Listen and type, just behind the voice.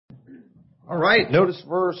All right, notice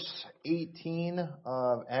verse 18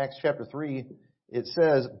 of Acts chapter 3. It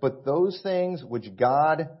says, "But those things which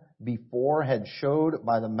God before had showed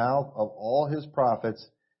by the mouth of all his prophets,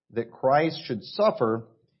 that Christ should suffer,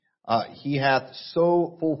 he hath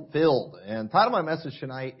so fulfilled." And the title of my message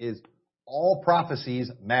tonight is All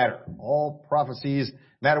Prophecies Matter. All prophecies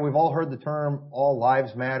matter. We've all heard the term all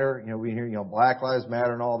lives matter. We hear, Black Lives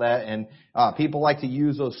Matter and all that. And people like to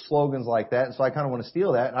use those slogans like that. And so I kind of want to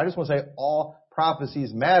steal that. And I just want to say all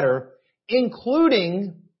prophecies matter,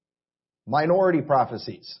 including minority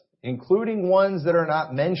prophecies, including ones that are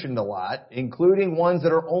not mentioned a lot, including ones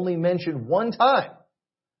that are only mentioned one time.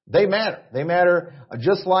 They matter. They matter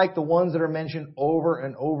just like the ones that are mentioned over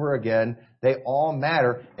and over again. They all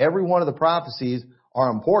matter. Every one of the prophecies are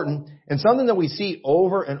important. And something that we see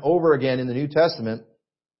over and over again in the New Testament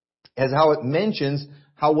is how it mentions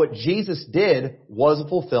how what Jesus did was a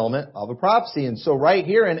fulfillment of a prophecy. And so right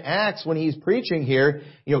here in Acts, when he's preaching here,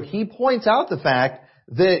 he points out the fact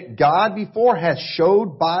that God before has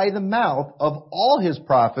showed by the mouth of all his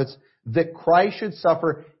prophets that Christ should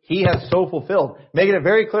suffer. He has so fulfilled, making it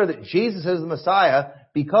very clear that Jesus is the Messiah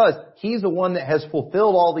because he's the one that has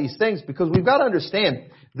fulfilled all these things. Because we've got to understand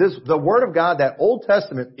this, the Word of God, that Old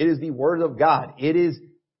Testament, it is the Word of God. It is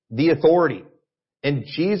the authority. And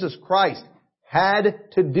Jesus Christ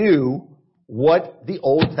had to do what the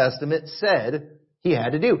Old Testament said he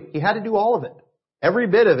had to do. He had to do all of it. Every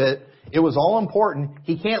bit of it. It was all important.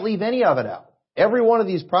 He can't leave any of it out. Every one of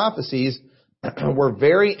these prophecies were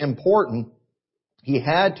very important. He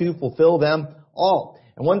had to fulfill them all.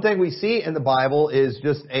 And one thing we see in the Bible is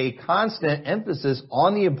just a constant emphasis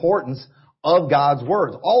on the importance of God's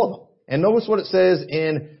words. All of them. And notice what it says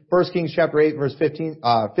in 1 Kings chapter 8, verse 56. You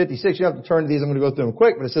don't have to turn to these. I'm going to go through them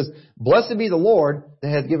quick. But it says, "Blessed be the Lord that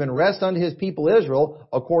hath given rest unto his people Israel,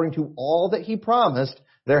 according to all that he promised.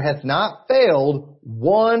 There hath not failed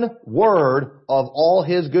one word of all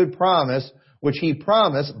his good promise, which he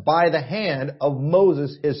promised by the hand of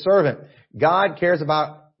Moses his servant." God cares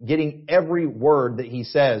about getting every word that he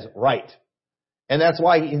says right. And that's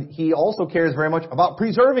why he also cares very much about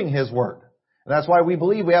preserving his word. And that's why we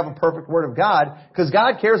believe we have a perfect word of God, because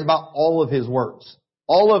God cares about all of his words.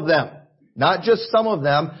 All of them. Not just some of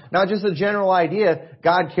them, not just a general idea.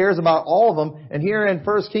 God cares about all of them. And here in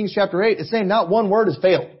 1 Kings chapter 8, it's saying not one word has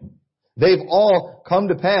failed. They've all come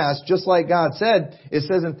to pass just like God said. It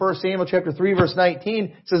says in 1 Samuel chapter 3 verse 19,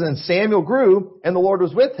 it says, "And Samuel grew, and the Lord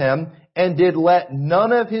was with him, and did let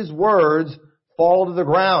none of his words fall to the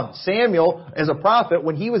ground." Samuel, as a prophet,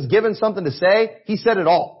 when he was given something to say, he said it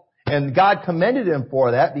all. And God commended him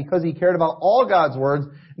for that because he cared about all God's words,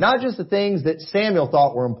 not just the things that Samuel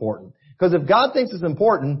thought were important. Because if God thinks it's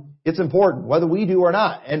important, whether we do or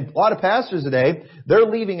not. And a lot of pastors today, they're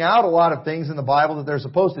leaving out a lot of things in the Bible that they're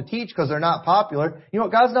supposed to teach because they're not popular.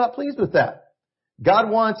 God's not pleased with that.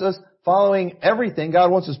 God wants us following everything.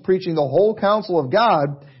 God wants us preaching the whole counsel of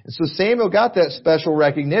God. And so Samuel got that special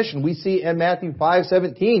recognition. We see in Matthew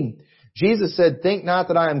 5:17, Jesus said, "Think not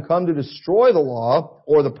that I am come to destroy the law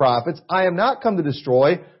or the prophets. I am not come to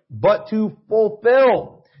destroy, but to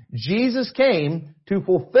fulfill." Jesus came to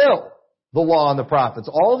fulfill the law and the prophets.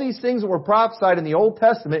 All these things that were prophesied in the Old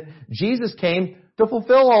Testament, Jesus came to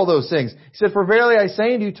fulfill all those things. He said, "For verily I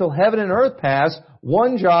say unto you, till heaven and earth pass,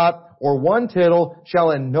 one jot or one tittle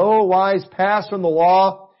shall in no wise pass from the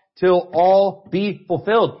law till all be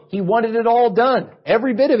fulfilled." He wanted it all done.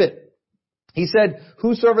 Every bit of it. He said,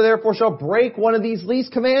 "Whosoever therefore shall break one of these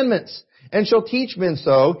least commandments, and shall teach men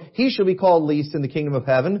so, he shall be called least in the kingdom of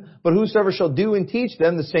heaven. But whosoever shall do and teach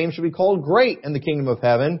them, the same shall be called great in the kingdom of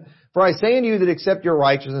heaven. For I say unto you that except your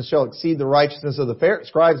righteousness shall exceed the righteousness of the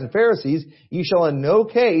scribes and Pharisees, ye shall in no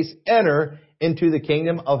case enter into the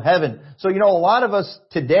kingdom of heaven." So, a lot of us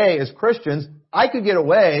today as Christians, I could get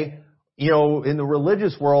away, in the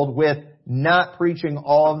religious world with not preaching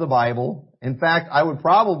all of the Bible. In fact, I would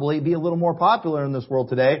probably be a little more popular in this world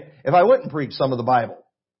today if I wouldn't preach some of the Bible.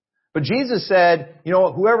 But Jesus said,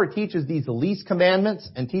 whoever teaches these least commandments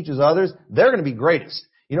and teaches others, they're going to be greatest.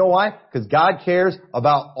 You know why? Because God cares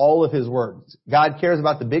about all of his words. God cares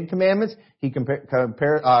about the big commandments. He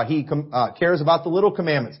cares about the little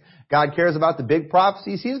commandments. God cares about the big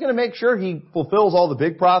prophecies. He's going to make sure he fulfills all the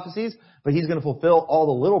big prophecies, but he's going to fulfill all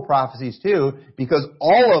the little prophecies too, because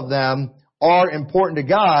all of them are important to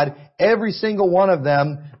God. Every single one of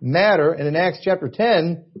them matter. And in Acts chapter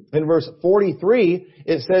 10, in verse 43,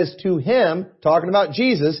 it says, "To him," talking about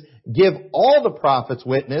Jesus, "give all the prophets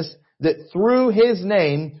witness that through his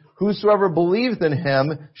name, whosoever believeth in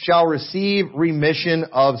him shall receive remission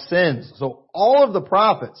of sins." So all of the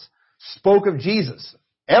prophets spoke of Jesus.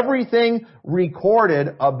 Everything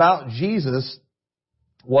recorded about Jesus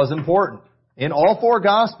was important in all four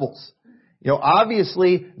Gospels.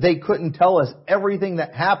 Obviously they couldn't tell us everything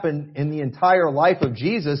that happened in the entire life of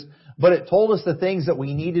Jesus, but it told us the things that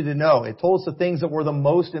we needed to know. It told us the things that were the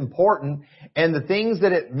most important, and the things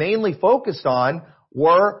that it mainly focused on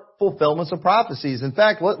were fulfillments of prophecies. In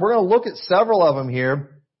fact, we're going to look at several of them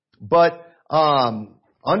here, but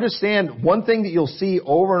understand one thing that you'll see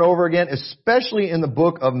over and over again, especially in the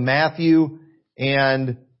book of Matthew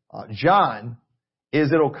and John,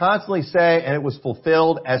 is it'll constantly say, and it was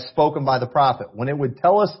fulfilled as spoken by the prophet. When it would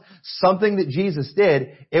tell us something that Jesus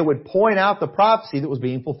did, it would point out the prophecy that was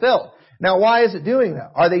being fulfilled. Now, why is it doing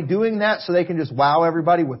that? Are they doing that so they can just wow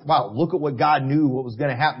everybody with, wow, look at what God knew what was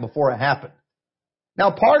going to happen before it happened?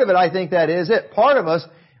 Now, part of it, I think that is it. Part of us,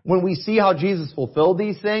 when we see how Jesus fulfilled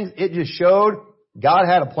these things, it just showed God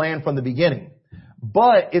had a plan from the beginning.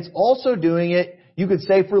 But it's also doing it, you could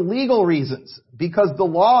say, for legal reasons. Because the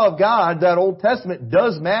law of God, that Old Testament,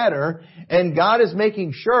 does matter. And God is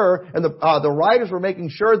making sure, and the writers were making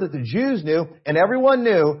sure that the Jews knew, and everyone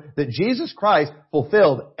knew, that Jesus Christ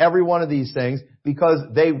fulfilled every one of these things because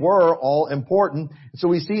they were all important. So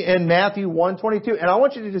we see in Matthew 1:22, and I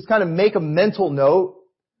want you to just kind of make a mental note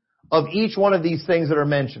of each one of these things that are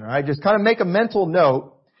mentioned. All right, just kind of make a mental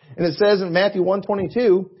note. And it says in Matthew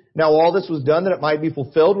 1:22, now all this was done that it might be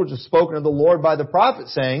fulfilled, which was spoken of the Lord by the prophet,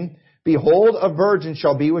 saying, behold, a virgin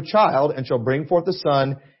shall be with child, and shall bring forth a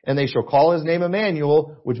son, and they shall call his name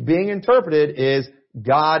Emmanuel, which being interpreted is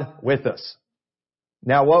God with us.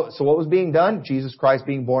 Now what was being done? Jesus Christ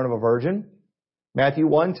being born of a virgin. Matthew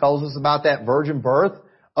 1 tells us about that virgin birth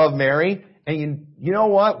of Mary. And you know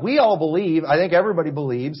what? We all believe, I think everybody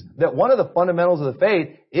believes, that one of the fundamentals of the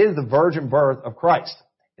faith is the virgin birth of Christ.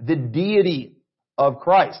 The deity of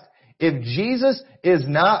Christ. If Jesus is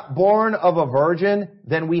not born of a virgin,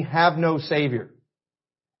 then we have no Savior.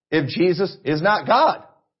 If Jesus is not God,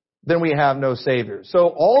 then we have no Savior. So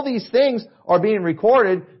all these things are being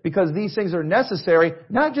recorded because these things are necessary,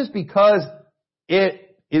 not just because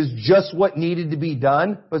it is just what needed to be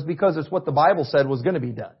done, but it's because it's what the Bible said was going to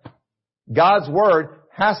be done. God's Word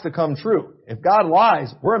has to come true. If God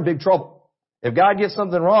lies, we're in big trouble. If God gets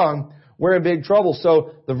something wrong, we're in big trouble.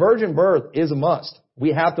 So the virgin birth is a must.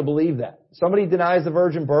 We have to believe that. If somebody denies the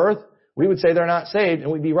virgin birth, we would say they're not saved,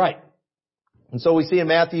 and we'd be right. And so we see in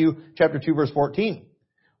Matthew chapter 2, verse 14,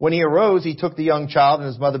 when he arose, he took the young child and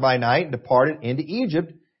his mother by night and departed into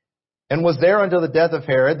Egypt, and was there until the death of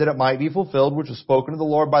Herod, that it might be fulfilled, which was spoken of the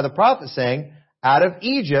Lord by the prophet, saying, out of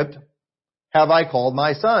Egypt have I called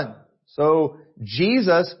my son. So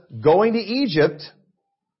Jesus going to Egypt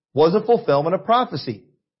was a fulfillment of prophecy.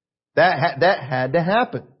 That had to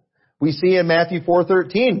happen. We see in Matthew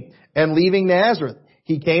 4:13, and leaving Nazareth,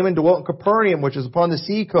 he came and dwelt in Capernaum, which is upon the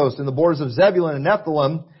sea coast, in the borders of Zebulun and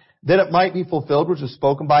Nephthalim, that it might be fulfilled, which was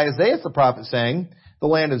spoken by Isaiah the prophet, saying, the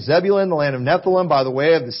land of Zebulun, the land of Nephthalim, by the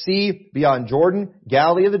way of the sea, beyond Jordan,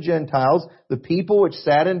 Galilee of the Gentiles, the people which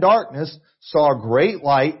sat in darkness saw a great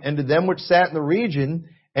light, and to them which sat in the region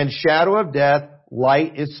and shadow of death,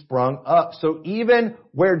 light is sprung up. So even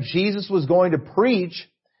where Jesus was going to preach,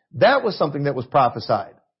 that was something that was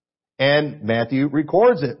prophesied. And Matthew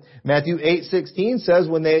records it. Matthew 8:16 says,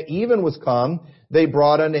 when the even was come, they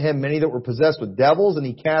brought unto him many that were possessed with devils, and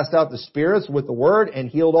he cast out the spirits with the word, and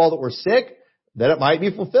healed all that were sick, that it might be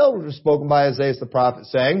fulfilled, which was spoken by Isaiah the prophet,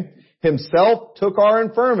 saying, himself took our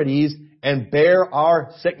infirmities and bare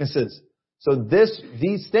our sicknesses. So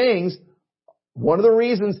these things, one of the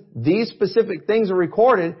reasons these specific things are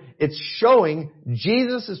recorded, it's showing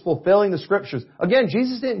Jesus is fulfilling the Scriptures. Again,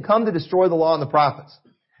 Jesus didn't come to destroy the law and the prophets.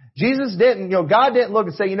 Jesus didn't, God didn't look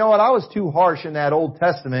and say, you know what, I was too harsh in that Old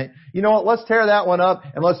Testament. You know what, let's tear that one up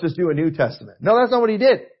and let's just do a New Testament. No, that's not what He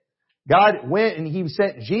did. God went and He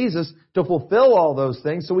sent Jesus to fulfill all those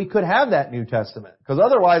things so we could have that New Testament. Because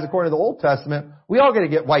otherwise, according to the Old Testament, we all going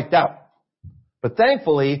to get wiped out. But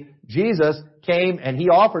thankfully, Jesus came and He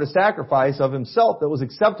offered a sacrifice of Himself that was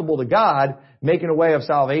acceptable to God, making a way of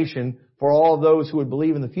salvation for all of those who would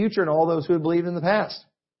believe in the future and all those who would believe in the past.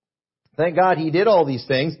 Thank God He did all these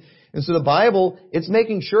things. And so the Bible, it's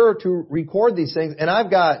making sure to record these things. And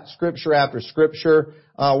I've got scripture after scripture.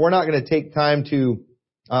 We're not going to take time to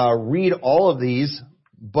read all of these,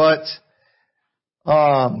 but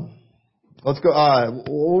let's go.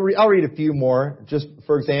 I'll read a few more. Just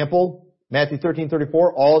for example, Matthew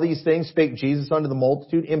 13:34, all these things spake Jesus unto the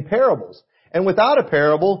multitude in parables. And without a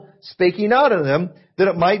parable spake He not unto them, that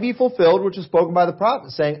it might be fulfilled, which is spoken by the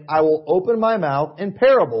prophet, saying, I will open my mouth in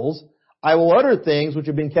parables. I will utter things which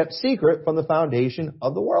have been kept secret from the foundation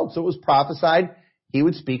of the world. So it was prophesied He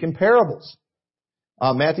would speak in parables.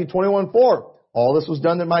 Matthew 21:4. All this was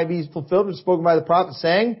done that might be fulfilled, which was spoken by the prophet,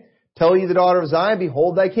 saying, Tell ye the daughter of Zion,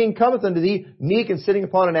 behold, thy king cometh unto thee, meek and sitting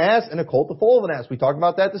upon an ass, and a colt the foal of an ass. We talked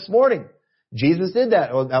about that this morning. Jesus did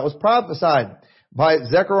that. That was prophesied by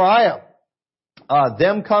Zechariah.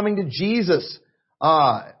 Them coming to Jesus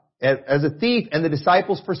as a thief and the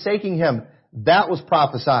disciples forsaking him. That was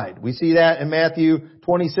prophesied. We see that in Matthew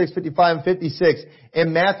 26:55 and 56.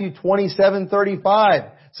 In Matthew 27:35,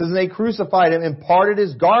 it says, And they crucified him and parted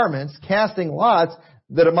his garments, casting lots,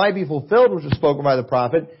 that it might be fulfilled, which was spoken by the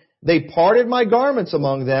prophet. They parted my garments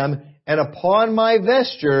among them, and upon my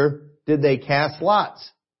vesture did they cast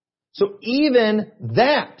lots. So even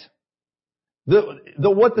that,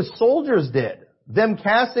 what the soldiers did, them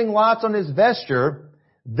casting lots on his vesture,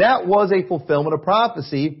 that was a fulfillment of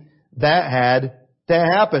prophecy that had to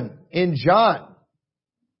happen. In John,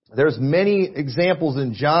 there's many examples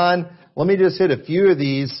in John. Let me just hit a few of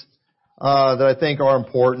these that I think are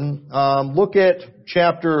important. Look at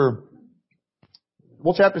chapter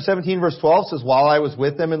 17 verse 12 says, While I was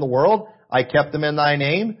with them in the world, I kept them in thy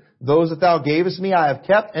name. Those that thou gavest me I have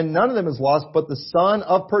kept, and none of them is lost, but the son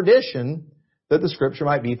of perdition, that the scripture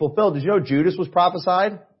might be fulfilled. Did you know Judas was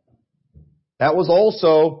prophesied? That was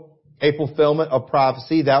also a fulfillment of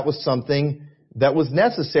prophecy. That was something that was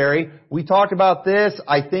necessary. We talked about this.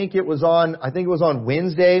 I think it was on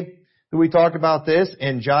Wednesday that we talked about this.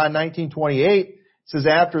 In John 19:28, it says,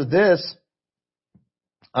 After this,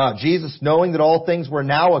 Jesus, knowing that all things were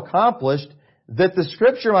now accomplished, that the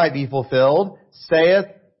scripture might be fulfilled, saith,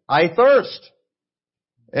 I thirst.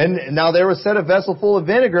 And now there was set a vessel full of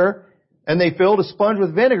vinegar, and they filled a sponge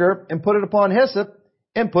with vinegar, and put it upon hyssop,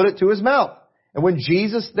 and put it to his mouth. And when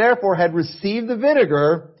Jesus therefore had received the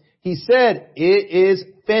vinegar, he said, It is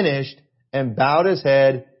finished, and bowed his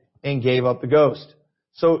head, and gave up the ghost.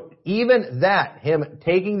 So even that, him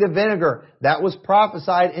taking the vinegar, that was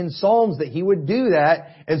prophesied in Psalms that he would do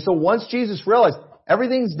that. And so once Jesus realized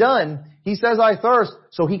everything's done, he says, I thirst,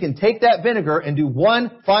 so he can take that vinegar and do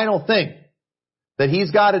one final thing that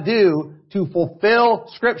he's got to do to fulfill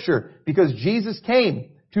Scripture. Because Jesus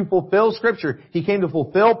came to fulfill Scripture. He came to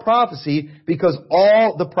fulfill prophecy because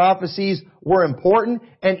all the prophecies were important.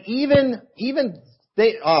 And even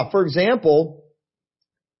they, for example,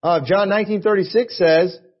 John 19:36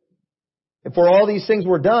 says, For all these things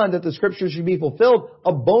were done, that the Scriptures should be fulfilled,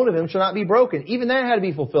 a bone of him shall not be broken. Even that had to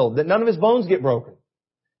be fulfilled, that none of his bones get broken.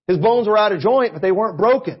 His bones were out of joint, but they weren't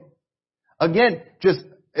broken. Again,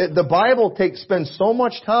 the Bible spends so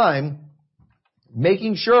much time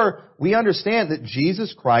making sure we understand that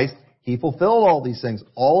Jesus Christ, He fulfilled all these things.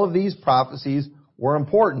 All of these prophecies were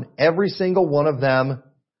important. Every single one of them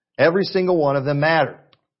mattered.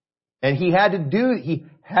 And He had to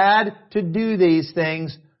do these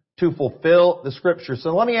things to fulfill the Scripture.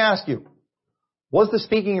 So let me ask you, was the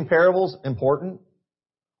speaking in parables important?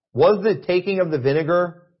 Was the taking of the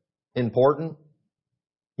vinegar important?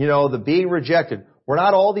 The being rejected. Were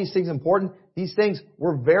not all these things important? These things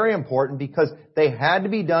were very important because they had to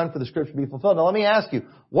be done for the Scripture to be fulfilled. Now let me ask you,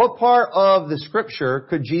 what part of the Scripture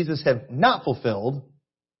could Jesus have not fulfilled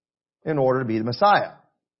in order to be the Messiah?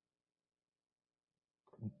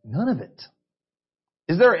 None of it.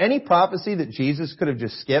 Is there any prophecy that Jesus could have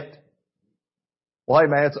just skipped? Well, hey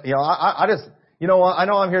man, I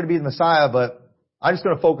know I'm here to be the Messiah, but I'm just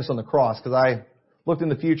going to focus on the cross because I looked in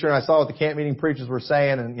the future and I saw what the camp meeting preachers were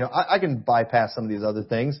saying, and I can bypass some of these other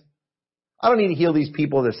things. I don't need to heal these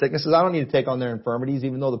people of their sicknesses. I don't need to take on their infirmities,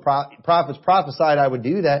 even though the prophets prophesied I would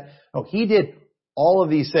do that. No, He did all of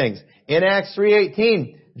these things. In Acts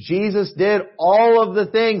 3:18, Jesus did all of the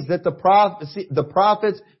things that the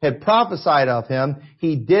prophets had prophesied of Him.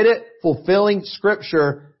 He did it fulfilling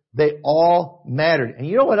Scripture. They all mattered. And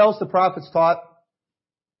you know what else the prophets taught?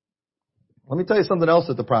 Let me tell you something else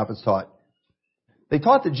that the prophets taught. They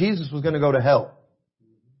taught that Jesus was going to go to hell.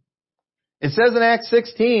 It says in Acts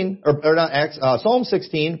 16, Psalm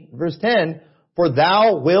 16, verse 10, For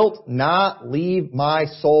thou wilt not leave my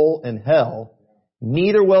soul in hell,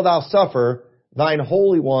 neither wilt thou suffer thine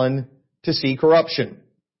Holy One to see corruption.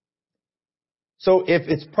 So if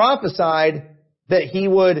it's prophesied that He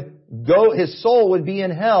would go, His soul would be in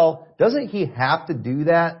hell, doesn't He have to do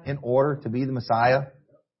that in order to be the Messiah?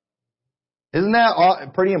 Isn't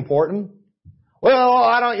that pretty important? Well,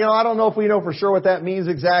 I don't know if we know for sure what that means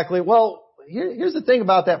exactly. Well, here's the thing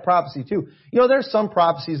about that prophecy too. There's some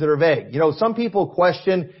prophecies that are vague. Some people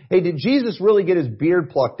question, hey, did Jesus really get His beard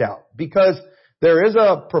plucked out? Because there is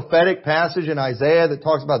a prophetic passage in Isaiah that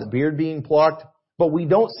talks about the beard being plucked, but we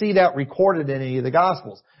don't see that recorded in any of the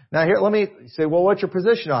Gospels. Now here, let me say, well, what's your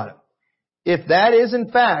position on it? If that is in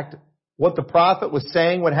fact what the prophet was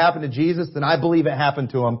saying would happen to Jesus, then I believe it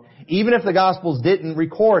happened to him. Even if the Gospels didn't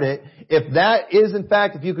record it, if that is in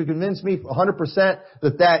fact, if you could convince me 100%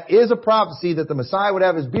 that that is a prophecy that the Messiah would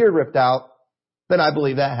have his beard ripped out, then I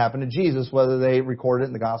believe that happened to Jesus, whether they recorded it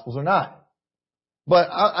in the Gospels or not. But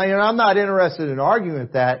I'm not interested in arguing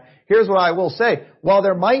with that. Here's what I will say. While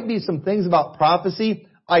there might be some things about prophecy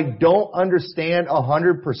I don't understand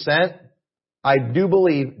 100%, I do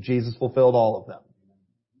believe Jesus fulfilled all of them.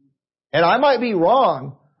 And I might be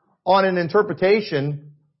wrong on an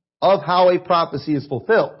interpretation of how a prophecy is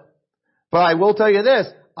fulfilled. But I will tell you this,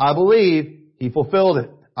 I believe He fulfilled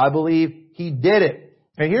it. I believe He did it.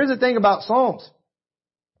 And here's the thing about Psalms.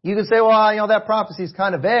 You can say, well, that prophecy is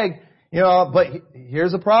kind of vague, but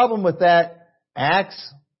here's the problem with that.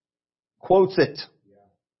 Acts quotes it.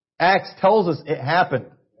 Acts tells us it happened.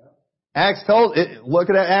 Look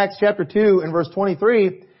at Acts chapter 2 and verse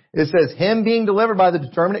 23. It says, Him being delivered by the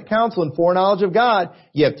determinate counsel and foreknowledge of God,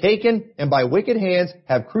 ye have taken and by wicked hands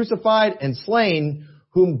have crucified and slain,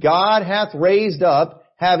 whom God hath raised up,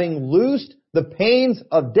 having loosed the pains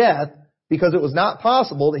of death, because it was not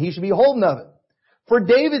possible that He should be holden of it. For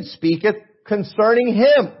David speaketh concerning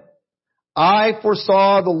Him, I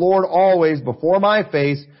foresaw the Lord always before my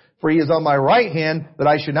face, for He is on my right hand, that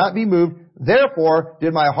I should not be moved. Therefore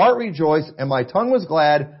did my heart rejoice, and my tongue was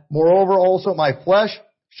glad. Moreover also my flesh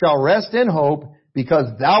shall rest in hope, because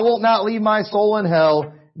Thou wilt not leave my soul in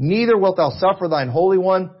hell, neither wilt Thou suffer Thine Holy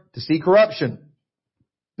One to see corruption.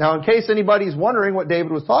 Now, in case anybody's wondering what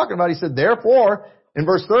David was talking about, he said, therefore, in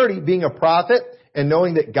verse 30, being a prophet, and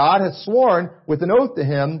knowing that God hath sworn with an oath to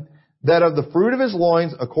him, that of the fruit of his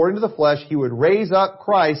loins, according to the flesh, He would raise up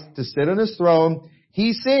Christ to sit on His throne,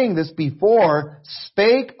 he, seeing this before,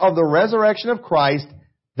 spake of the resurrection of Christ,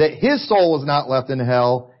 that His soul was not left in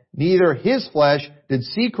hell, neither His flesh did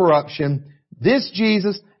see corruption. This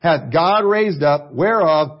Jesus hath God raised up,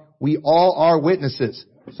 whereof we all are witnesses.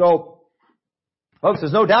 So, folks,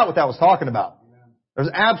 there's no doubt what that was talking about. There's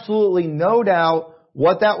absolutely no doubt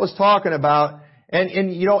what that was talking about.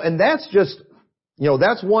 And that's just,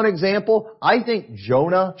 that's one example. I think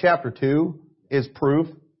Jonah chapter 2 is proof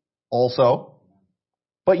also.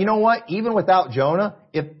 But you know what? Even without Jonah,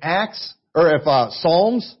 if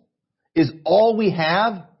Psalms is all we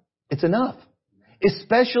have, it's enough.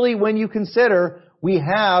 Especially when you consider we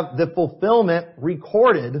have the fulfillment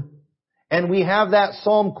recorded and we have that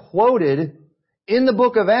psalm quoted in the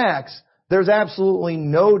book of Acts. There's absolutely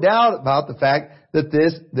no doubt about the fact that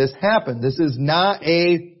this happened. This is not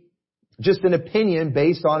just an opinion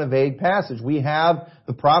based on a vague passage. We have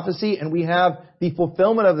the prophecy and we have the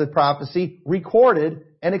fulfillment of the prophecy recorded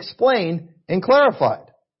and explained and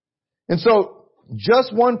clarified. And so,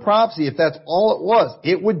 just one prophecy, if that's all it was,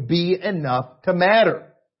 it would be enough to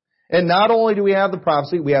matter. And not only do we have the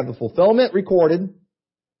prophecy, we have the fulfillment recorded,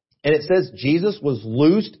 and it says Jesus was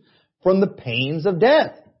loosed from the pains of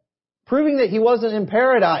death, proving that He wasn't in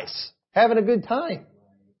paradise, having a good time.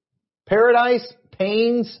 Paradise,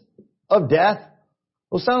 pains of death,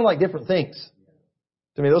 those sound like different things.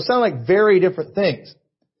 To me, those sound like very different things.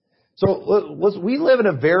 So we live in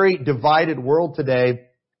a very divided world today,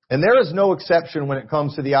 and there is no exception when it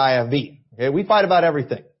comes to the IFB. Okay? We fight about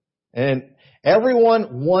everything. And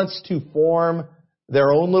everyone wants to form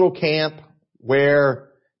their own little camp where,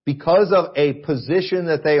 because of a position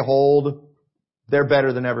that they hold, they're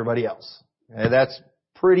better than everybody else. Okay? That's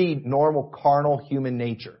pretty normal, carnal human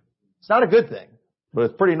nature. It's not a good thing, but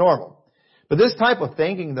it's pretty normal. But this type of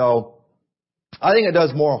thinking, though, I think it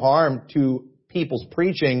does more harm to people's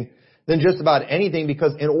preaching than just about anything,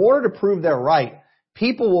 because in order to prove they're right,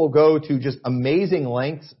 people will go to just amazing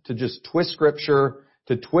lengths to just twist Scripture,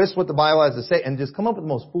 to twist what the Bible has to say, and just come up with the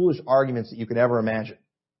most foolish arguments that you could ever imagine.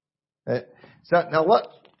 Okay? So now let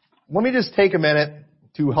me just take a minute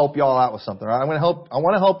to help you all out with something. Right? I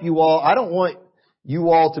want to help you all. I don't want you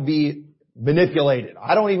all to be manipulated.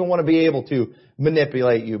 I don't even want to be able to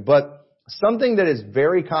manipulate you, but something that is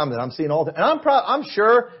very common that I'm seeing all the time, and I'm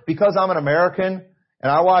sure because I'm an American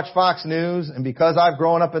and I watch Fox News, and because I've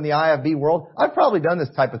grown up in the IFB world, I've probably done this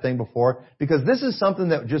type of thing before, because this is something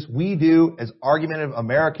that just we do as argumentative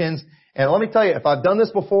Americans. And let me tell you, if I've done this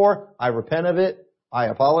before, I repent of it, I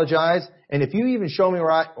apologize, and if you even show me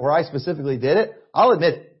where I specifically did it, I'll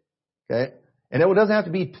admit it. Okay? And it doesn't have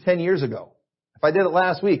to be 10 years ago. If I did it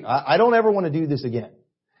last week, I don't ever want to do this again.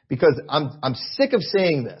 Because I'm sick of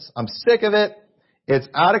seeing this. I'm sick of it. It's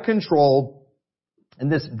out of control.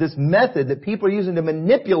 And this method that people are using to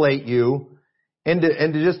manipulate you and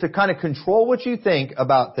to just to kind of control what you think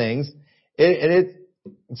about things. It's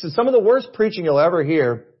some of the worst preaching you'll ever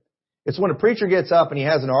hear. It's when a preacher gets up and he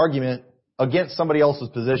has an argument against somebody else's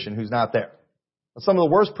position who's not there. That's some of the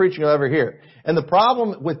worst preaching you'll ever hear. And the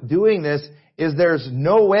problem with doing this is there's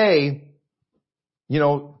no way,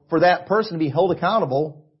 for that person to be held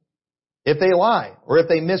accountable if they lie, or if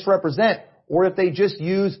they misrepresent, or if they just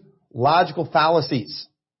use logical fallacies.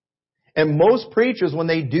 And most preachers, when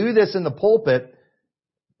they do this in the pulpit,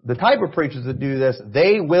 the type of preachers that do this,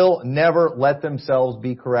 they will never let themselves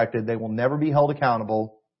be corrected. They will never be held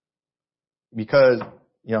accountable because,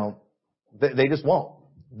 they just won't.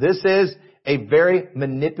 This is a very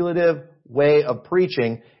manipulative way of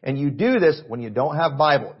preaching, and you do this when you don't have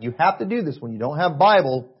Bible. You have to do this when you don't have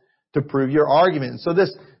Bible to prove your argument. And so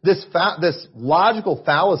this logical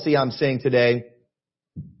fallacy I'm seeing today,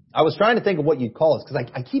 I was trying to think of what you'd call this, because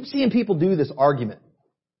I keep seeing people do this argument.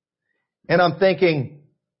 And I'm thinking,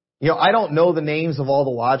 I don't know the names of all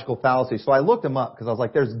the logical fallacies, so I looked them up, because I was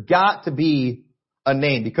like, there's got to be a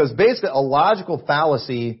name. Because basically a logical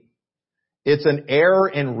fallacy, it's an error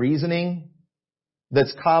in reasoning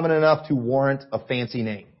that's common enough to warrant a fancy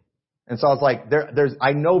name. And so I was like,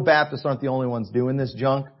 I know Baptists aren't the only ones doing this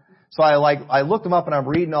junk. So I looked them up, and I'm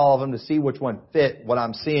reading all of them to see which one fit what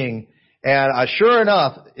I'm seeing. And sure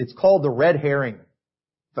enough, it's called the red herring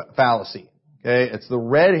fallacy. Okay, it's the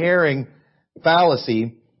red herring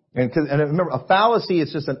fallacy. And remember, a fallacy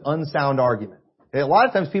is just an unsound argument. Okay? A lot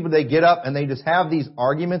of times people, they get up and they just have these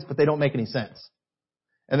arguments, but they don't make any sense.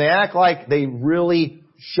 And they act like they really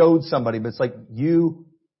showed somebody, but it's like, you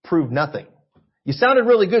proved nothing. You sounded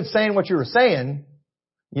really good saying what you were saying.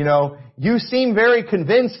 You seem very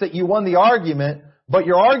convinced that you won the argument, but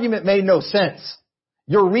your argument made no sense.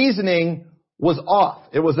 Your reasoning was off.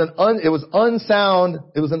 It was an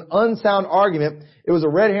unsound argument. It was a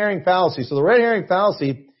red herring fallacy. So the red herring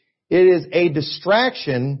fallacy, it is a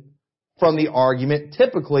distraction from the argument,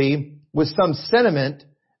 typically with some sentiment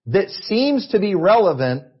that seems to be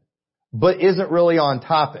relevant, but isn't really on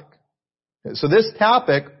topic. So this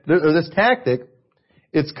tactic,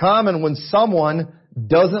 it's common when someone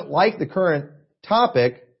doesn't like the current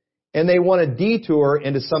topic and they want to detour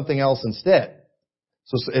into something else instead.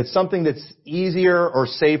 So it's something that's easier or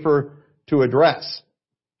safer to address.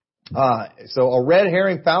 So a red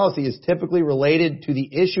herring fallacy is typically related to the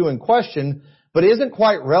issue in question, but isn't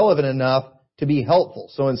quite relevant enough to be helpful.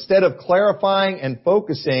 So instead of clarifying and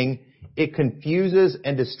focusing, it confuses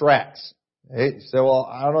and distracts. Okay? So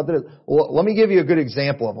I don't know what that is. Well, let me give you a good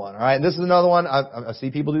example of one. All right, and this is another one. I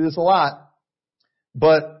see people do this a lot.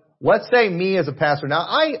 But let's say me as a pastor. Now,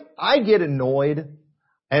 I get annoyed,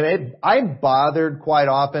 and I'm bothered quite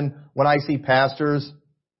often when I see pastors,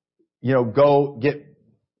 go get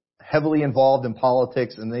heavily involved in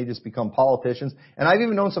politics and they just become politicians. And I've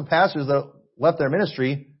even known some pastors that left their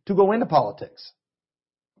ministry to go into politics.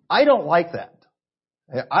 I don't like that.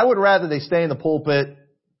 I would rather they stay in the pulpit,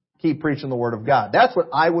 keep preaching the Word of God. That's what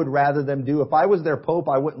I would rather them do. If I was their pope,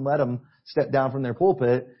 I wouldn't let them step down from their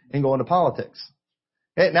pulpit and go into politics.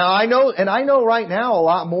 Now I know right now a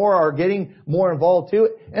lot more are getting more involved too.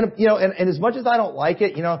 And as much as I don't like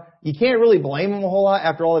it, you can't really blame them a whole lot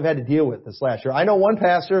after all they've had to deal with this last year. I know one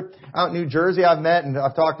pastor out in New Jersey I've met and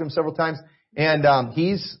I've talked to him several times, and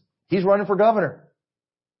he's running for governor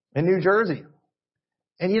in New Jersey.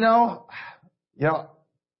 And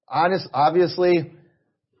obviously,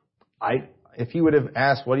 if he would have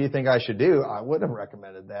asked, what do you think I should do? I wouldn't have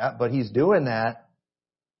recommended that, but he's doing that.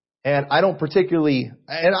 And I don't particularly,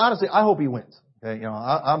 and honestly, I hope he wins. Okay,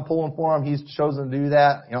 I'm pulling for him. He's chosen to do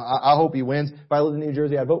that. I hope he wins. If I lived in New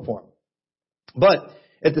Jersey, I'd vote for him. But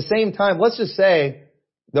at the same time, let's just say,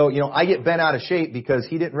 though, I get bent out of shape because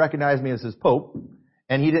he didn't recognize me as his pope,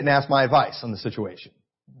 and he didn't ask my advice on the situation.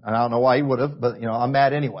 And I don't know why he would have, but I'm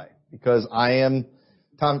mad anyway because I am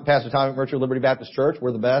Pastor Tommy McMurtry, Liberty Baptist Church.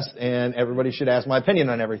 We're the best, and everybody should ask my opinion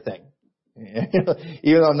on everything,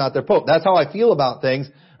 even though I'm not their pope. That's how I feel about things.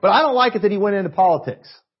 But I don't like it that he went into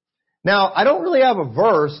politics. Now, I don't really have a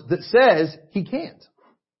verse that says he can't.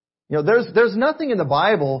 There's nothing in the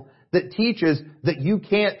Bible that teaches that you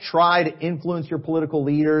can't try to influence your political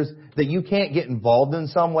leaders, that you can't get involved in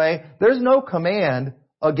some way. There's no command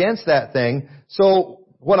against that thing. So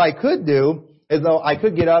what I could do is, though, I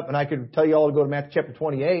could get up and I could tell you all to go to Matthew chapter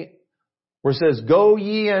 28, where it says, "Go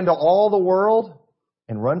ye into all the world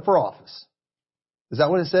and run for office." Is that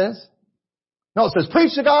what it says? No, it says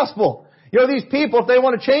preach the gospel. These people, if they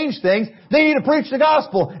want to change things, they need to preach the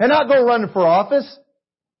gospel and not go running for office.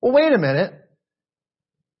 Well, wait a minute.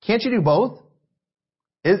 Can't you do both?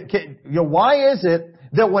 Why is it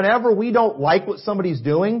that whenever we don't like what somebody's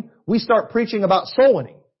doing, we start preaching about soul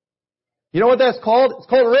winning? You know what that's called? It's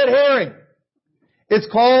called a red herring. It's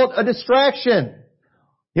called a distraction.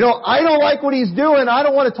 I don't like what he's doing. I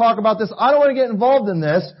don't want to talk about this. I don't want to get involved in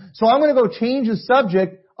this. So I'm going to go change the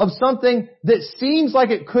subject of something that seems like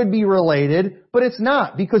it could be related, but it's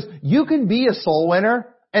not. Because you can be a soul winner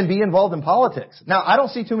and be involved in politics. Now, I don't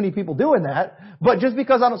see too many people doing that, but just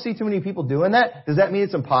because I don't see too many people doing that, does that mean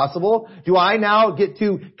it's impossible? Do I now get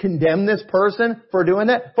to condemn this person for doing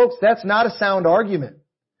that? Folks, that's not a sound argument.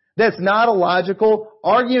 That's not a logical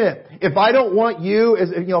argument. If I don't want you,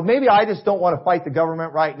 maybe I just don't want to fight the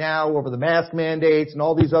government right now over the mask mandates and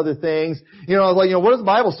all these other things. What does the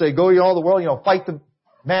Bible say? Go ye all the world, fight the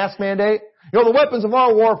mask mandate? The weapons of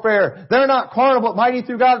our warfare, they're not carnal but mighty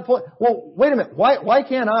through God. Well, wait a minute. Why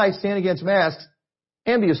can't I stand against masks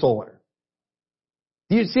and be a soul winner?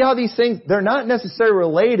 Do you see how these things, they're not necessarily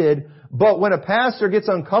related, but when a pastor gets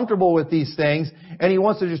uncomfortable with these things and he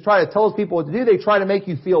wants to just try to tell his people what to do, they try to make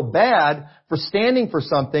you feel bad for standing for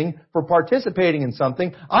something, for participating in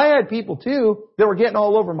something. I had people too that were getting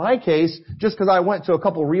all over my case just because I went to a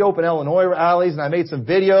couple Reopen Illinois rallies and I made some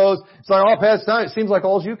videos. It's like, Pastor, it seems like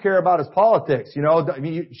all you care about is politics.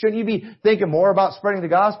 Shouldn't you be thinking more about spreading the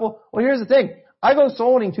gospel? Well, here's the thing. I go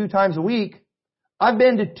soul winning 2 times a week. I've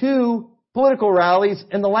been to 2 political rallies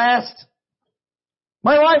in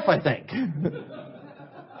my life, I think.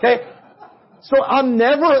 Okay? So I'm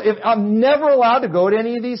never allowed to go to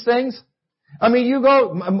any of these things.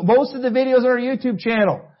 Most of the videos on our YouTube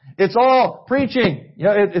channel, it's all preaching.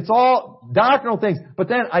 It's all doctrinal things. But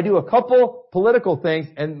then I do a couple political things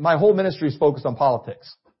and my whole ministry is focused on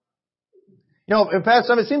politics. In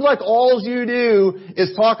Pastor, it seems like all you do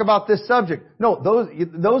is talk about this subject. No,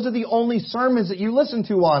 those are the only sermons that you listen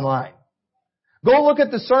to online. Go look at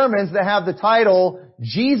the sermons that have the title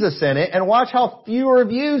Jesus in it and watch how fewer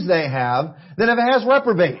views they have than if it has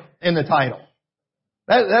reprobate in the title.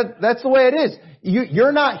 That's the way it is.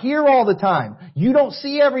 You're not here all the time. You don't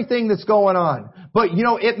see everything that's going on. But,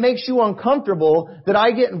 it makes you uncomfortable that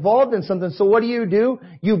I get involved in something. So what do?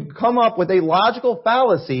 You come up with a logical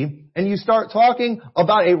fallacy and you start talking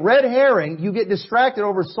about a red herring. You get distracted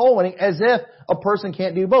over soul winning as if a person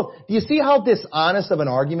can't do both. Do you see how dishonest of an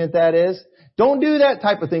argument that is? Don't do that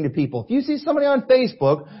type of thing to people. If you see somebody on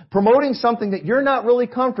Facebook promoting something that you're not really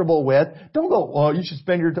comfortable with, don't go, you should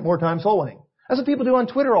spend your more time soul winning. That's what people do on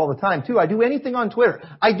Twitter all the time, too. I do anything on Twitter.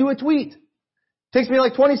 I do a tweet. Takes me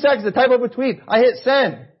like 20 seconds to type up a tweet. I hit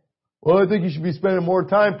send. Well, I think you should be spending more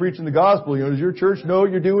time preaching the gospel. Does your church know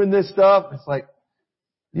you're doing this stuff? It's like,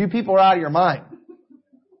 you people are out of your mind.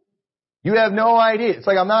 You have no idea. It's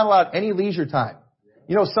like I'm not allowed any leisure time.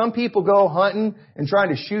 Some people go hunting and trying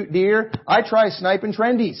to shoot deer. I try sniping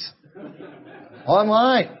trendies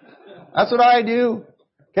online. That's what I do.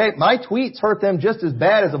 Okay, my tweets hurt them just as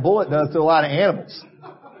bad as a bullet does to a lot of animals.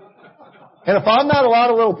 And if I'm not allowed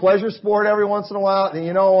a little pleasure sport every once in a while, then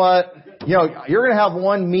you know what? You're going to have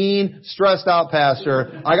one mean, stressed out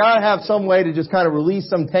pastor. I got to have some way to just kind of release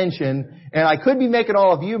some tension. And I could be making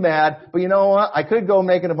all of you mad, but you know what? I could go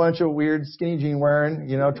making a bunch of weird skinny jean wearing,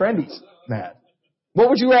 trendies mad. What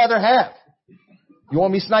would you rather have? You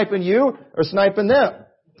want me sniping you or sniping them?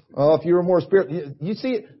 Oh, if you were more spiritual. You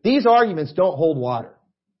see, these arguments don't hold water.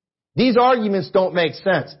 These arguments don't make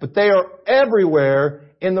sense, but they are everywhere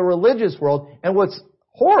in the religious world. And what's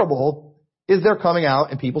horrible is they're coming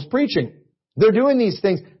out in people's preaching. They're doing these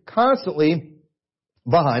things constantly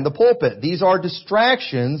behind the pulpit. These are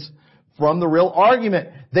distractions from the real argument.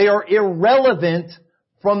 They are irrelevant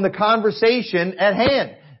from the conversation at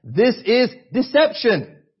hand. This is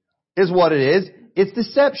deception, is what it is. It's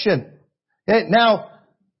deception. Now,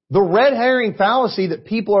 the red herring fallacy that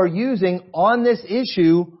people are using on this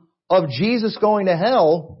issue of Jesus going to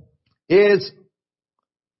hell is,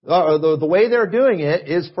 the way they're doing it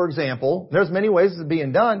is, for example, there's many ways it's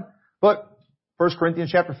being done, but 1 Corinthians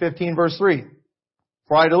chapter 15, verse 3.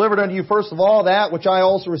 For I delivered unto you first of all that which I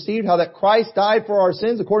also received, how that Christ died for our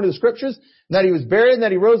sins according to the Scriptures, and that He was buried, and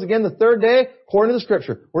that He rose again the 3rd day according to the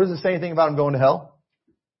Scripture. Where does it say anything about Him going to hell?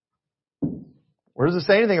 Where does it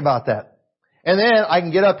say anything about that? And then I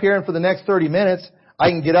can get up here and for the next 30 minutes, I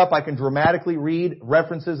can dramatically read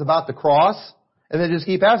references about the cross, and then just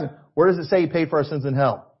keep asking, where does it say He paid for our sins in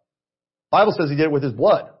hell? The Bible says He did it with His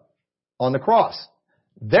blood on the cross.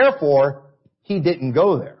 Therefore, He didn't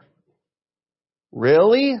go there.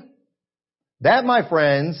 Really? That, my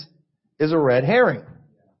friends, is a red herring.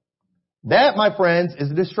 That, my friends,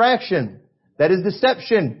 is a distraction. That is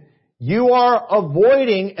deception. You are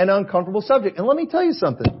avoiding an uncomfortable subject. And let me tell you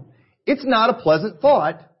something. It's not a pleasant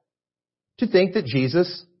thought to think that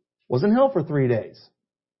Jesus was in hell for 3 days.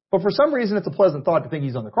 But for some reason, it's a pleasant thought to think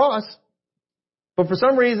He's on the cross. But for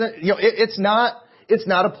some reason, it's not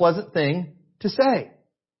a pleasant thing to say.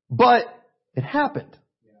 But it happened.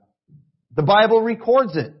 The Bible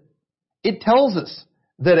records it. It tells us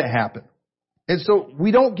that it happened. And so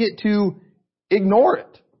we don't get to ignore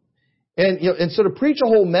it. And so to preach a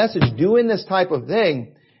whole message doing this type of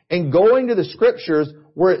thing and going to the Scriptures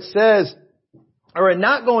where it says, or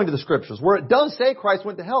not going to the Scriptures, where it does say Christ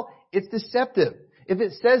went to hell, it's deceptive. If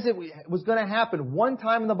it says it was going to happen one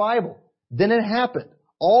time in the Bible, then it happened.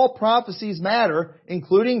 All prophecies matter,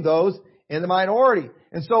 including those in the minority.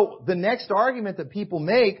 And so the next argument that people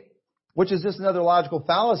make, which is just another logical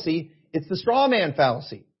fallacy, it's the straw man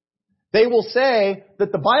fallacy. They will say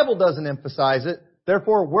that the Bible doesn't emphasize it,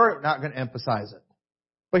 therefore we're not going to emphasize it.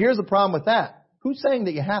 But here's the problem with that. Who's saying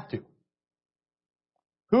that you have to?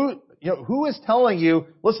 Who is telling you,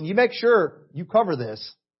 listen, you make sure you cover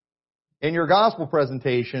this in your gospel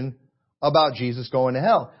presentation about Jesus going to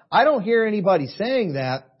hell? I don't hear anybody saying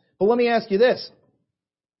that, but let me ask you this.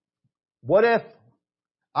 What if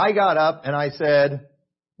I got up and I said,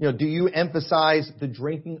 do you emphasize the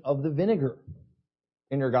drinking of the vinegar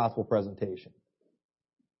in your gospel presentation?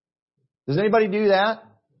 Does anybody do that?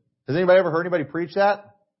 Has anybody ever heard anybody preach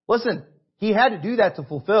that? Listen, he had to do that to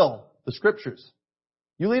fulfill the Scriptures.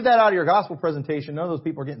 You leave that out of your gospel presentation, none of those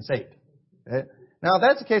people are getting saved. Okay? Now, if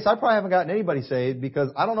that's the case, I probably haven't gotten anybody saved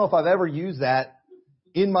because I don't know if I've ever used that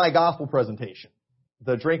in my gospel presentation,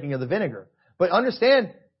 the drinking of the vinegar. But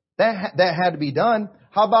understand, that had to be done.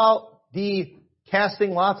 How about the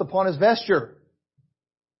casting lots upon his vesture?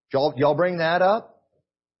 Y'all bring that up?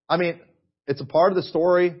 I mean, it's a part of the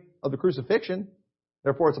story of the crucifixion.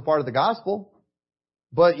 Therefore, it's a part of the gospel.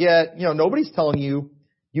 But yet, nobody's telling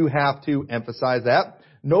you have to emphasize that.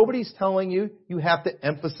 Nobody's telling you have to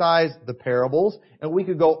emphasize the parables. And we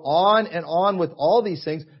could go on and on with all these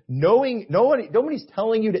things. Nobody's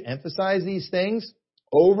telling you to emphasize these things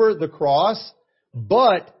over the cross.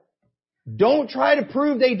 But don't try to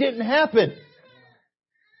prove they didn't happen.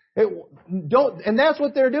 And that's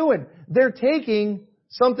what they're doing. They're taking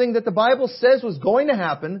something that the Bible says was going to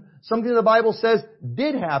happen, something the Bible says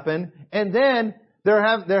did happen, and then they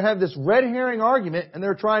have this red herring argument, and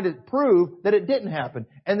they're trying to prove that it didn't happen.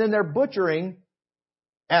 And then they're butchering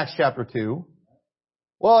Acts chapter 2.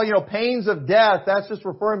 Well, pains of death, that's just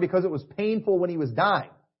referring because it was painful when he was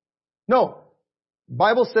dying. No. The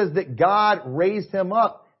Bible says that God raised him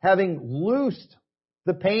up, having loosed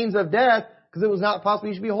the pains of death, because it was not possible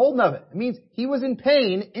he should be holding of it. It means he was in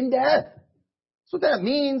pain in death. That's what that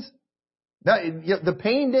means. The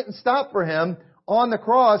pain didn't stop for him on the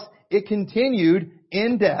cross. It continued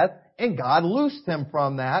in death, and God loosed him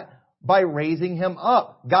from that by raising him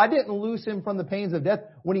up. God didn't loose him from the pains of death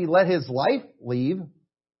when he let his life leave.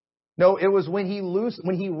 No, it was when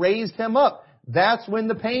he raised him up. That's when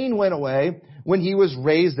the pain went away, when he was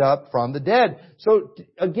raised up from the dead. So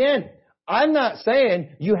again, I'm not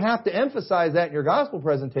saying you have to emphasize that in your gospel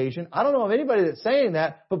presentation. I don't know of anybody that's saying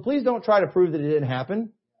that, but please don't try to prove that it didn't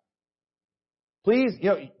happen. Please,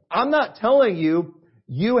 I'm not telling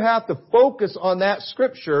you have to focus on that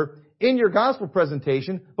Scripture in your gospel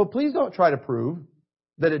presentation, but please don't try to prove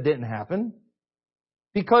that it didn't happen.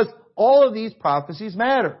 Because all of these prophecies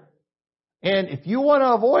matter. And if you want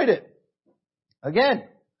to avoid it, again,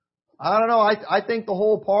 I don't know, I think the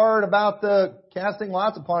whole part about the casting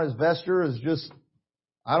lots upon his vesture is just,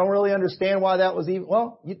 I don't really understand why that was even,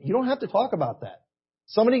 you don't have to talk about that.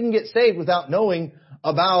 Somebody can get saved without knowing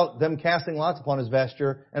about them casting lots upon his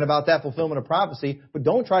vesture and about that fulfillment of prophecy, but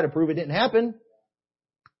don't try to prove it didn't happen.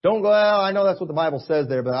 Don't go, well, I know that's what the Bible says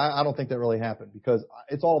there, but I don't think that really happened, because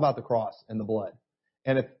it's all about the cross and the blood.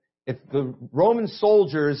 And if the Roman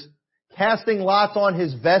soldiers casting lots on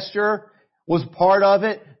his vesture was part of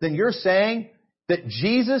it, then you're saying that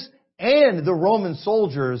Jesus and the Roman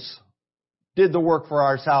soldiers did the work for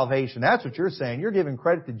our salvation. That's what you're saying. You're giving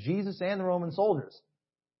credit to Jesus and the Roman soldiers.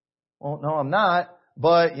 Well, no, I'm not.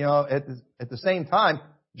 But, at the same time,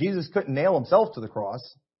 Jesus couldn't nail himself to the cross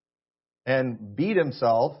and beat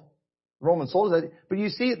himself. Roman soldiers. But you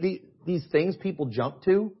see these things people jump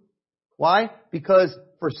to. Why? Because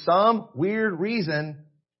for some weird reason,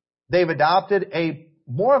 they've adopted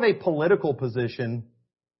more of a political position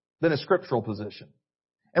than a scriptural position.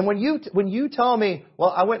 And when you tell me, well,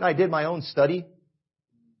 I went and I did my own study,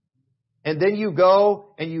 and then you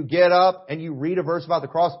go and you get up and you read a verse about the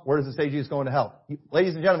cross, where does it say Jesus is going to hell?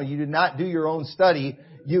 Ladies and gentlemen, you did not do your own study.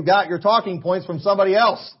 You got your talking points from somebody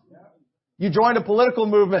else. You joined a political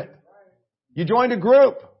movement. You joined a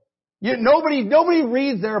group. Nobody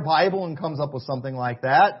reads their Bible and comes up with something like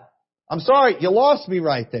that. I'm sorry, you lost me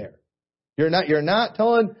right there. You're not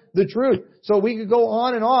telling the truth. So we could go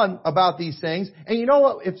on and on about these things. And you know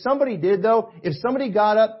what? If somebody did though, if somebody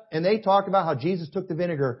got up and they talked about how Jesus took the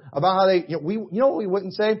vinegar, about how they, you know what we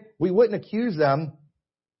wouldn't say? We wouldn't accuse them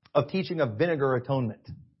of teaching a vinegar atonement.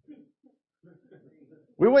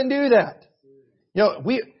 We wouldn't do that.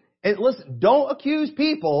 And listen, don't accuse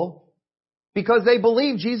people because they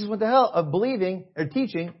believe Jesus went to hell of believing or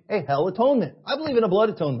teaching a hell atonement. I believe in a blood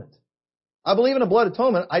atonement. I believe in a blood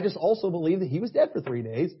atonement. I just also believe that He was dead for 3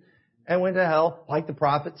 days and went to hell like the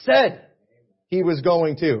prophet said He was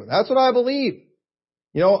going to. That's what I believe.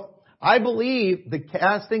 I believe the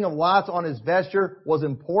casting of lots on His vesture was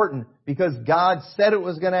important because God said it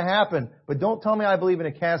was going to happen. But don't tell me I believe in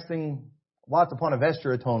a casting lots upon a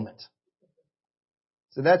vesture atonement.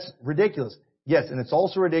 So that's ridiculous. Yes, and it's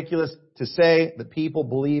also ridiculous to say that people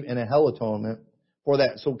believe in a hell atonement for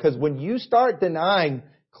that. So, because when you start denying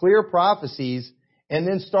clear prophecies and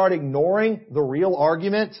then start ignoring the real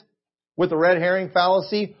argument with the red herring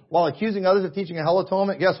fallacy while accusing others of teaching a hell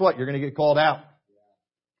atonement, guess what? You're going to get called out.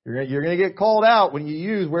 You're going to get called out when you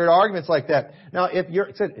use weird arguments like that. Now, if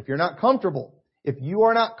you're not comfortable, if you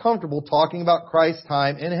are not comfortable talking about Christ's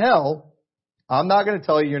time in hell, I'm not going to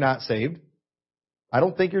tell you you're not saved. I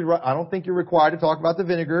don't think you're required to talk about the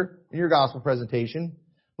vinegar in your gospel presentation.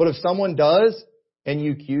 But if someone does and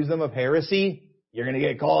you accuse them of heresy, you're going to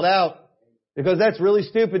get called out because that's really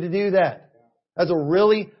stupid to do that. That's a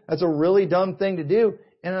really dumb thing to do.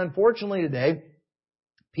 And unfortunately today,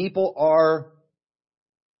 people are,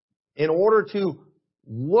 in order to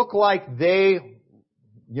look like they,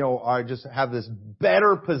 are just have this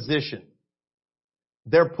better position,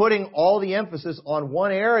 they're putting all the emphasis on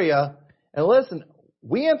one area. And listen,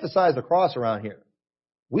 we emphasize the cross around here.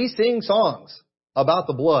 We sing songs about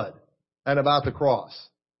the blood and about the cross.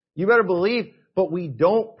 You better believe, but we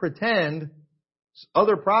don't pretend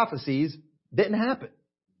other prophecies didn't happen.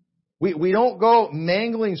 We don't go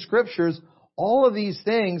mangling scriptures. All of these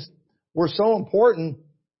things were so important,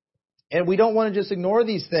 and we don't want to just ignore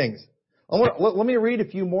these things. Let me read a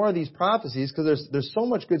few more of these prophecies because there's so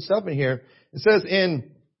much good stuff in here. It says in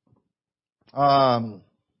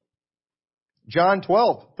John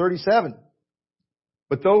 12:37,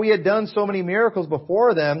 "But though He had done so many miracles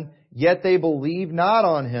before them, yet they believed not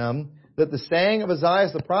on Him, that the saying of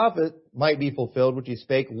Isaiah the prophet might be fulfilled, which he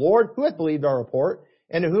spake, Lord, who hath believed our report?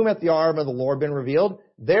 And to whom hath the arm of the Lord been revealed?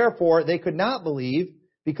 Therefore they could not believe,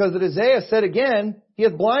 because that Isaiah said again, He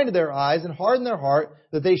hath blinded their eyes and hardened their heart,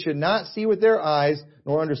 that they should not see with their eyes,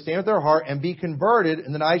 nor understand with their heart, and be converted,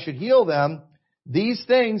 and that I should heal them. These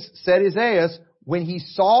things said Isaiah when he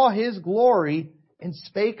saw His glory and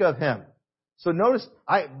spake of Him." So notice,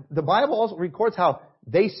 the Bible also records how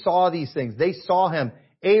they saw these things. They saw Him.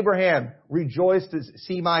 Abraham rejoiced to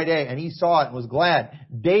see my day, and he saw it and was glad.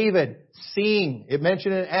 David seeing, it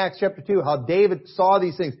mentioned in Acts chapter 2, how David saw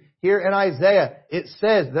these things. Here in Isaiah, it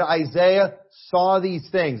says that Isaiah saw these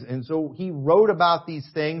things. And so he wrote about these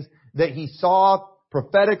things that he saw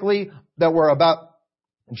prophetically that were about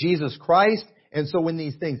Jesus Christ. And so when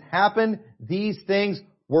these things happened, these things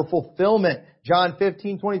were fulfillment. John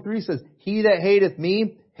 15:23 says, "He that hateth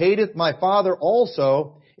me, hateth my Father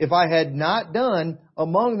also. If I had not done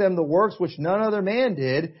among them the works which none other man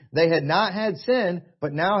did, they had not had sin,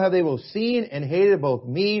 but now have they both seen and hated both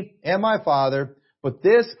me and my Father. But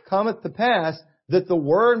this cometh to pass, that the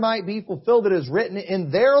word might be fulfilled that is written in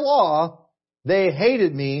their law, they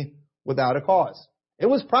hated me without a cause." It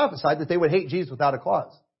was prophesied that they would hate Jesus without a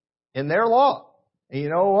cause in their law. And you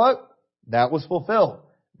know what? That was fulfilled.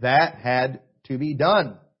 That had to be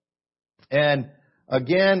done. And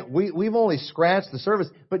again, we've only scratched the surface.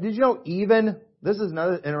 But did you know this is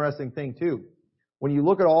another interesting thing too. When you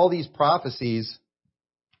look at all these prophecies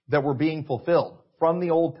that were being fulfilled from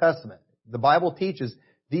the Old Testament, the Bible teaches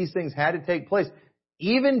these things had to take place.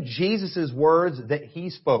 Even Jesus' words that He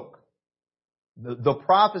spoke, the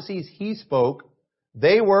prophecies He spoke,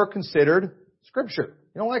 they were considered Scripture.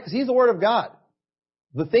 You know why? Because He's the Word of God.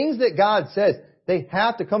 The things that God says, they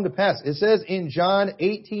have to come to pass. It says in John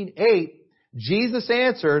 18:8, Jesus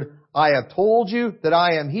answered, "I have told you that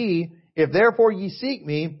I am He. If therefore ye seek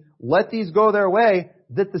me, let these go their way,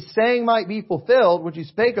 that the saying might be fulfilled, which He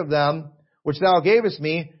spake of them, which thou gavest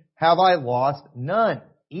me, have I lost none."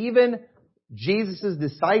 Even Jesus'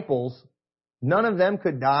 disciples, none of them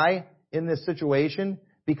could die in this situation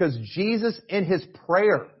because Jesus in His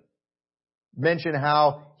prayer mentioned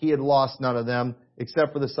how He had lost none of them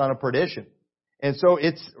except for the son of perdition. And so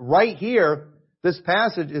it's right here, this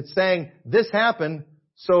passage, it's saying this happened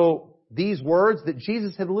so these words that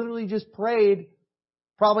Jesus had literally just prayed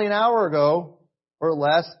probably an hour ago or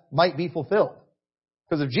less might be fulfilled.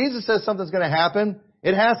 Because if Jesus says something's going to happen,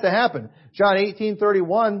 it has to happen. John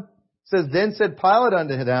 18:31 says, Then said Pilate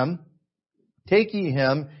unto them, Take ye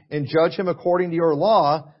him, and judge him according to your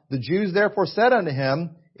law. The Jews therefore said unto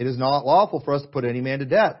him, It is not lawful for us to put any man to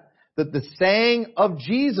death, that the saying of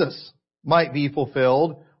Jesus might be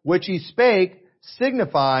fulfilled, which he spake,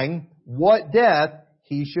 signifying what death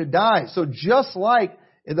he should die. So just like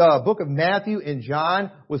the book of Matthew and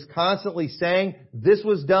John was constantly saying this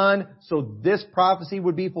was done so this prophecy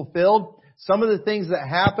would be fulfilled, some of the things that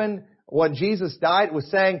happened when Jesus died was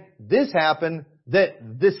saying this happened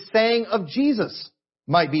that this saying of Jesus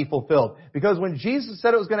might be fulfilled. Because when Jesus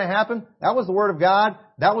said it was going to happen, that was the Word of God.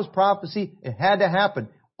 That was prophecy. It had to happen.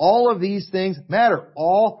 All of these things matter.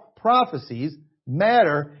 All prophecies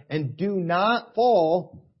matter and do not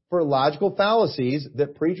fall for logical fallacies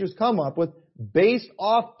that preachers come up with based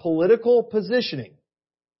off political positioning.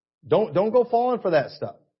 Don't go falling for that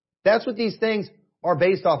stuff. That's what these things are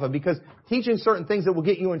based off of, because teaching certain things that will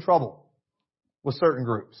get you in trouble with certain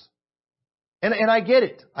groups. And I get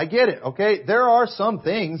it. I get it, okay? There are some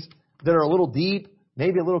things that are a little deep,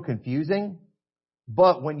 maybe a little confusing,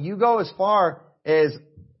 but when you go as far as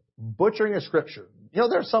butchering a scripture,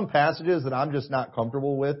 there are some passages that I'm just not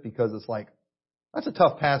comfortable with because it's like, that's a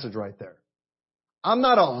tough passage right there. I'm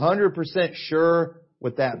not 100% sure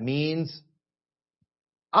what that means.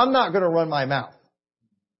 I'm not going to run my mouth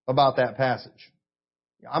about that passage.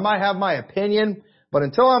 I might have my opinion, but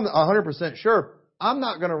until I'm 100% sure, I'm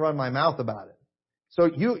not going to run my mouth about it. So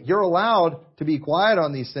you're allowed to be quiet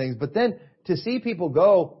on these things, but then to see people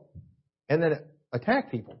go and then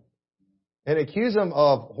attack people and accuse them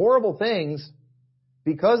of horrible things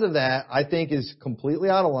because of that, I think is completely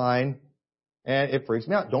out of line, and it freaks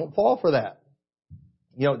me out. Don't fall for that.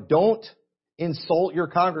 Don't insult your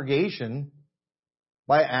congregation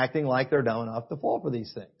by acting like they're dumb enough to fall for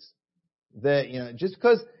these things. That, just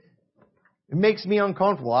because it makes me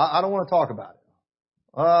uncomfortable, I don't want to talk about it.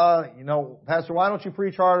 Pastor, why don't you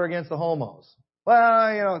preach harder against the homos?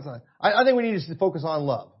 Well, it's not, I think we need to focus on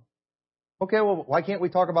love. Okay, well, why can't we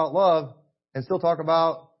talk about love and still talk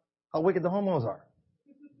about how wicked the homos are?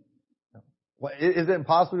 Is it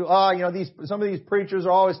impossible to, some of these preachers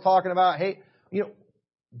are always talking about hate.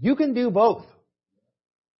 You can do both.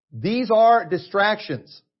 These are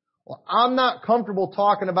distractions. Well, I'm not comfortable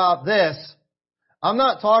talking about this. I'm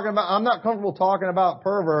not comfortable talking about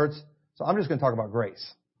perverts, so I'm just going to talk about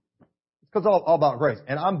grace. Because it's all about grace.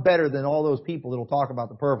 And I'm better than all those people that will talk about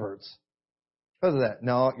the perverts. Because of that.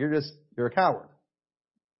 No, you're a coward.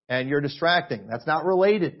 And you're distracting. That's not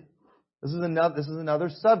related. This is another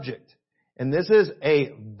subject. And this is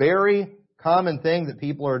a very common thing that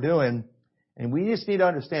people are doing. And we just need to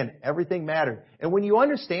understand everything matters. And when you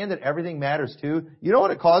understand that everything matters too, you know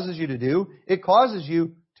what it causes you to do? It causes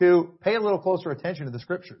you to pay a little closer attention to the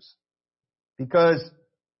Scriptures. Because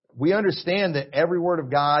we understand that every Word of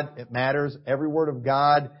God, it matters. Every Word of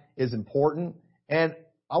God is important. And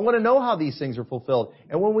I want to know how these things are fulfilled.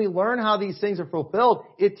 And when we learn how these things are fulfilled,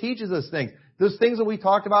 it teaches us things. Those things that we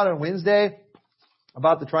talked about on Wednesday,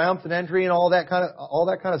 about the triumphant entry and all that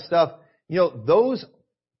kind of stuff,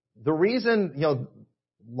 the reason,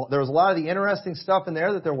 there was a lot of the interesting stuff in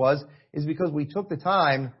there that there was, is because we took the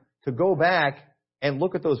time to go back and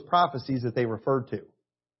look at those prophecies that they referred to.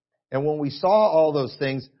 And when we saw all those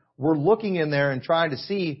things, we're looking in there and trying to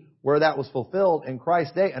see where that was fulfilled in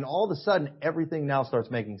Christ's day. And all of a sudden, everything now starts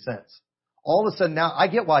making sense. All of a sudden now, I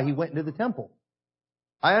get why he went into the temple.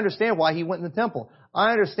 I understand why he went in the temple.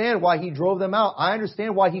 I understand why he drove them out. I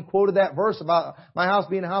understand why he quoted that verse about my house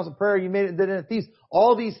being a house of prayer. You made it in a feast.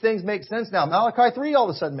 All these things make sense now. Malachi 3 all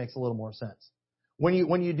of a sudden makes a little more sense. When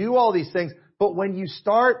you do all these things, but when you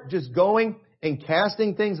start just going and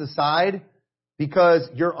casting things aside because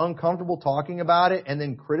you're uncomfortable talking about it and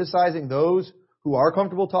then criticizing those who are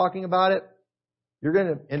comfortable talking about it, you're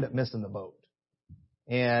going to end up missing the boat.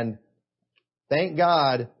 And thank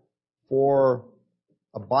God for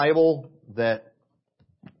a Bible that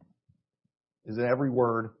is in every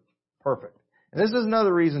word perfect. And this is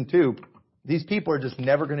another reason too. These people are just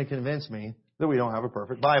never going to convince me that we don't have a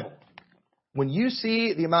perfect Bible. When you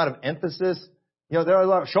see the amount of emphasis, there are a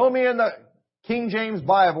lot, show me in the King James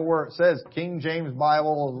Bible where it says King James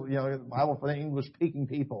Bible, Bible for the English speaking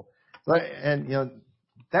people. And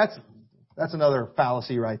that's another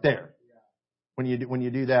fallacy right there. When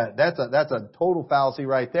you do that, that's a total fallacy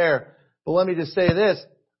right there. But let me just say this.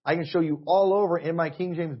 I can show you all over in my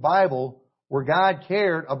King James Bible where God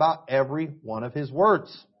cared about every one of His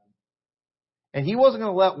words. And He wasn't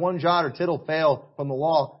going to let one jot or tittle fail from the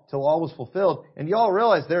law till all was fulfilled. And y'all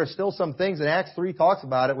realize there are still some things, and Acts 3 talks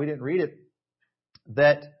about it, we didn't read it,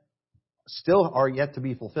 that still are yet to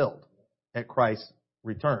be fulfilled at Christ's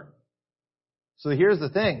return. So here's the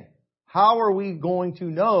thing. How are we going to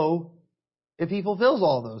know if He fulfills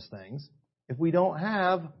all those things if we don't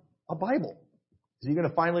have a Bible? Is He going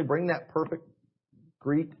to finally bring that perfect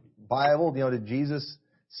Greek Bible? Did Jesus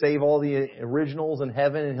save all the originals in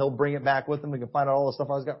heaven and He'll bring it back with Him? We can find out all the stuff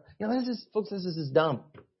I was got. Folks, this is dumb.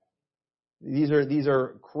 These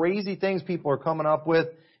are crazy things people are coming up with.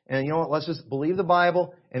 And you know what? Let's just believe the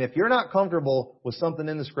Bible. And if you're not comfortable with something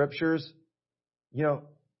in the Scriptures,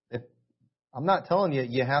 I'm not telling you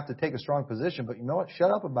you have to take a strong position, but you know what?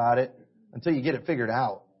 Shut up about it until you get it figured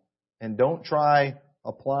out. And don't try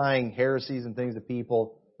applying heresies and things to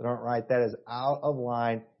people that aren't right. That is out of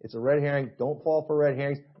line. It's a red herring. Don't fall for red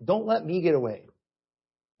herrings. Don't let me get away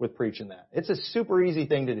with preaching that. It's a super easy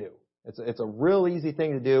thing to do. It's a real easy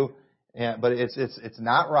thing to do, but it's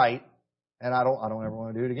not right, and I don't ever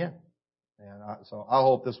want to do it again. So I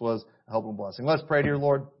hope this was a helpful blessing. Let's pray, dear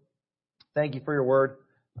Lord. Thank you for your word.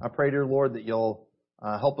 I pray, dear Lord, that you'll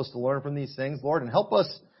help us to learn from these things, Lord, and help us.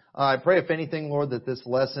 I pray, if anything, Lord, that this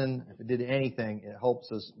lesson, if it did anything, it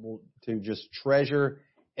helps us to just treasure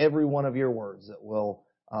every one of your words, that we'll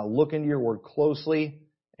look into your word closely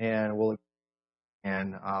and we'll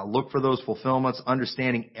look for those fulfillments,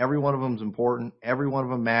 understanding every one of them is important, every one of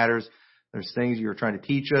them matters. There's things you're trying to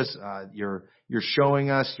teach us. You're showing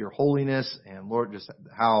us your holiness, and Lord, just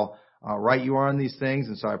how right you are on these things.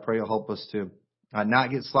 And so I pray you'll help us to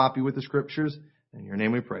not get sloppy with the Scriptures. In your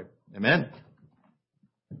name we pray. Amen.